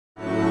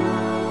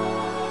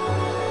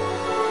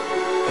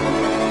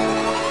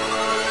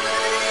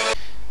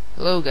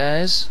Hello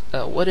guys,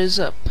 what is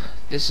up?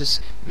 This is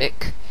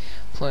Mick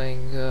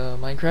playing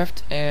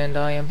Minecraft, and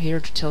I am here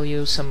to tell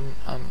you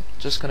I'm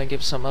just gonna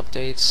give some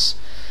updates.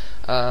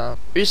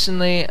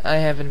 Recently I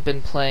haven't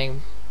been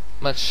playing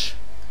much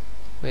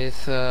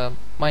with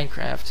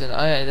Minecraft,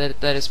 and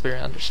that is very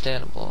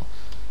understandable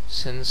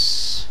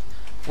since,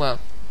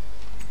 well,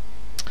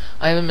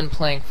 I haven't been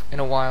playing in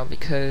a while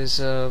because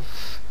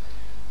of,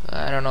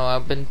 I don't know,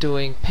 I've been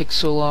doing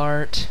pixel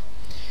art,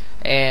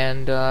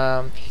 and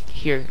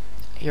here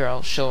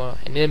I'll show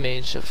an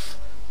image of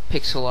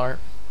pixel art.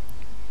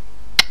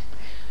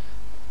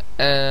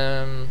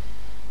 Oh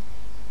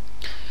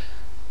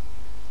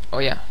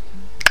yeah.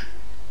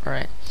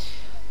 Alright.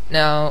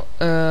 Now,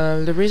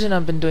 the reason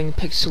I've been doing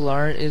pixel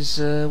art is,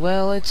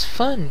 well, it's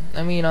fun.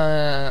 I mean,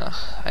 I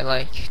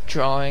like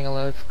drawing, I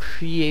love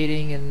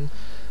creating, and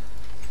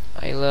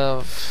I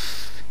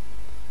love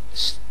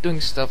doing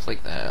stuff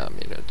like that. I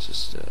mean, it's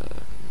just,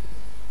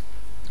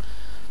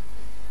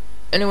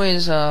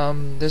 anyways,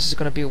 this is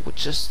gonna be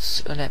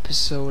just an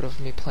episode of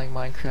me playing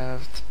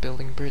Minecraft,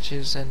 building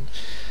bridges, and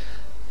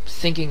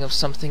thinking of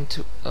something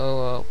to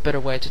a better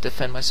way to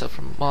defend myself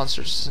from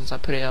monsters since I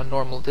put it on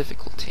normal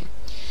difficulty.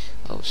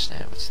 Oh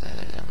snap! What's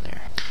that down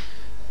there?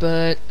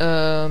 But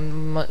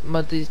the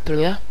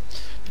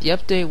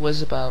update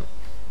was about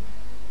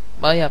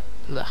I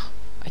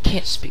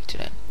can't speak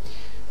today.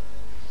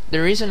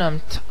 The reason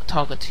I'm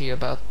talking to you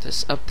about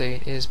this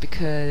update is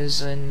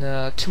because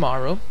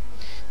tomorrow,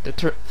 the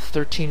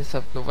 13th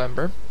of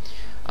November,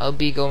 I'll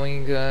be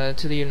going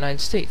to the United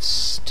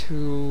States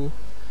to,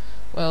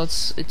 well,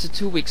 it's a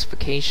 2 weeks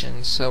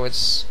vacation, so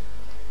it's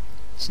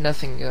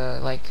nothing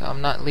like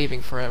I'm not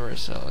leaving forever,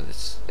 so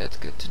that's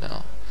good to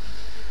know.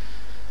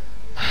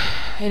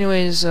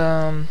 Anyways,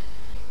 I'm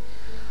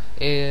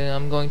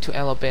going to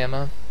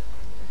Alabama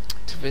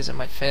to visit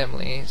my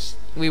family.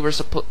 We were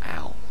supposed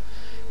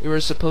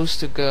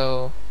to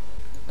go.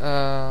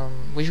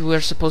 We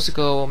were supposed to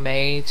go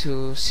May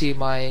to see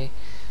my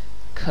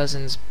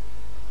cousin's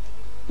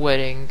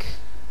wedding,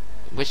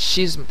 which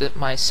she's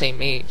my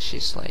same age.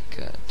 She's like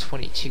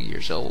 22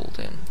 years old,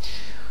 and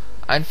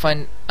I'd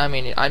find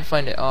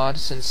it odd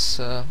since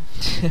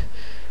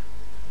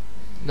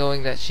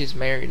knowing that she's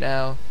married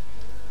now,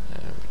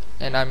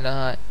 and I'm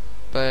not.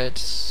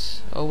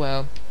 But oh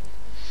well,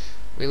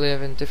 we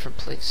live in different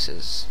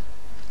places.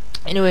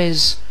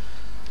 Anyways,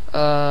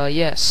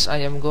 yes, I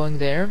am going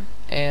there,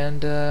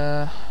 and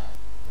there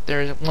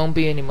won't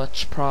be any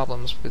much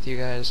problems with you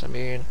guys. I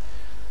mean,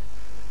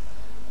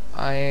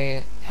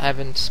 I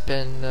haven't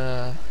been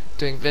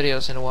doing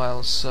videos in a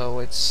while, so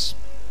it's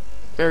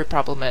very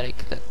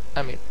problematic that,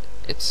 I mean,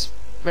 it's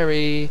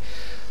the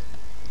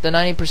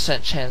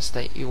 90% chance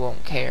that you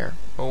won't care,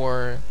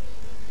 or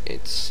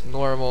it's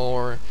normal,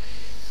 or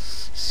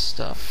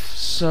stuff.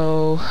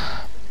 So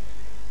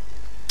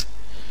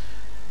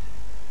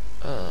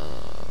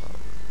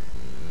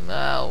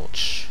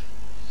ouch.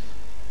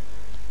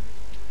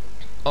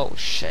 Oh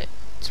shit,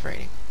 it's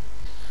raining.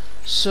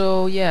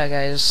 So yeah,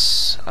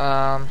 guys,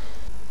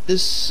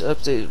 this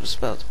update was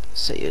about to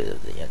say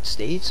the United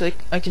States.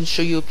 I can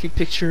show you a few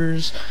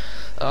pictures.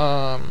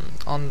 On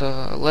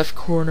the left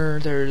corner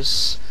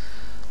there's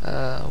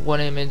one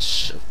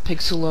image of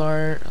pixel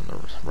art. On the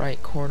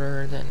right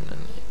corner,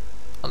 then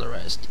on the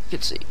rest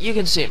you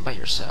can see it by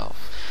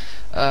yourself.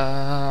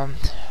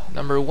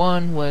 Number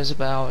 1 was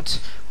about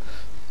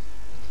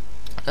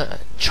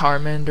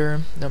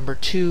Charmander. Number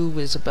 2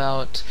 is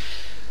about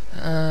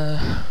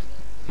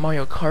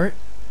Mario Kart.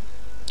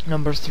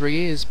 Number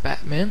 3 is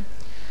Batman.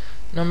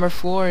 Number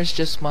 4 is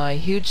just my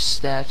huge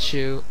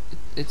statue.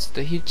 It's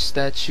the huge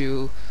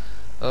statue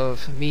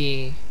of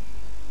me,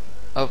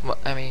 of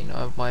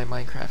my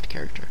Minecraft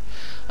character.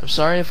 I'm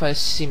sorry if I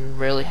seem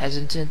really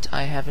hesitant.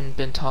 I haven't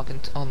been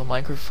talking on the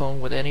microphone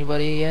with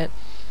anybody yet.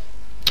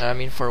 I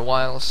mean, for a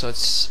while, so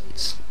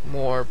it's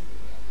more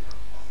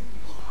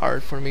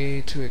hard for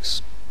me to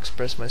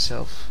express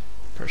myself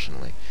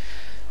personally.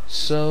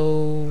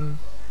 So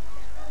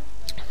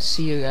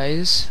see you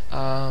guys.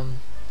 I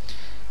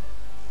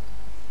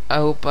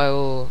hope I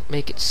will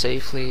make it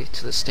safely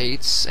to the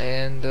States,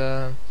 and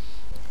I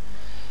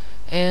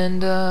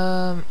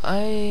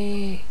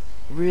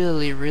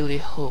really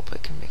hope I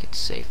can make it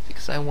safe,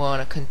 because I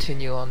want to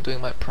continue on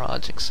doing my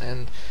projects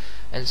and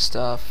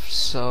stuff.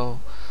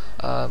 So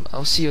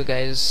I'll see you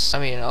guys. I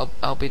mean,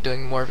 I'll be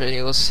doing more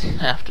videos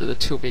after the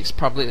 2 weeks,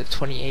 probably the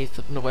 28th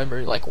of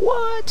November. Like,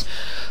 what?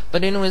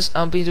 But anyways,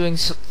 I'll be doing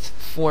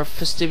for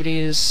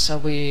festivities. I'll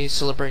be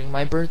celebrating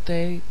my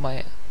birthday,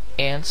 my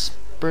aunt's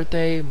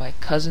birthday, my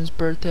cousin's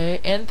birthday,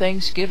 and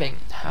Thanksgiving.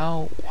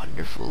 How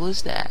wonderful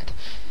is that?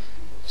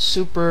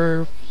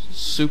 Super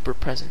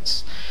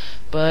presents.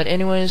 But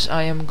anyways,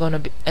 I am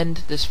gonna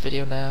end this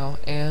video now,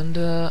 and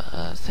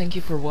thank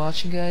you for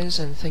watching, guys,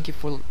 and thank you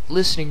for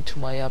listening to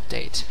my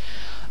update.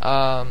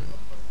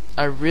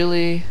 I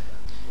really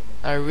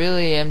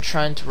am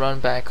trying to run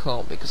back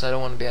home because I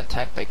don't want to be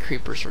attacked by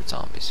creepers or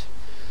zombies.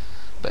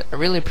 But I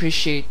really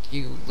appreciate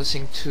you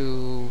listening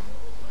to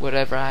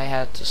whatever I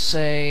had to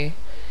say,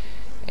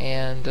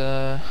 and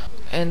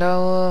and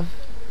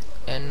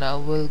I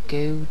will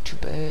go to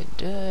bed,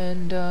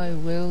 and I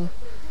will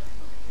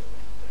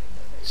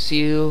see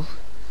you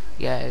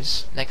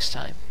guys next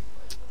time.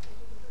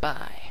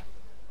 Bye.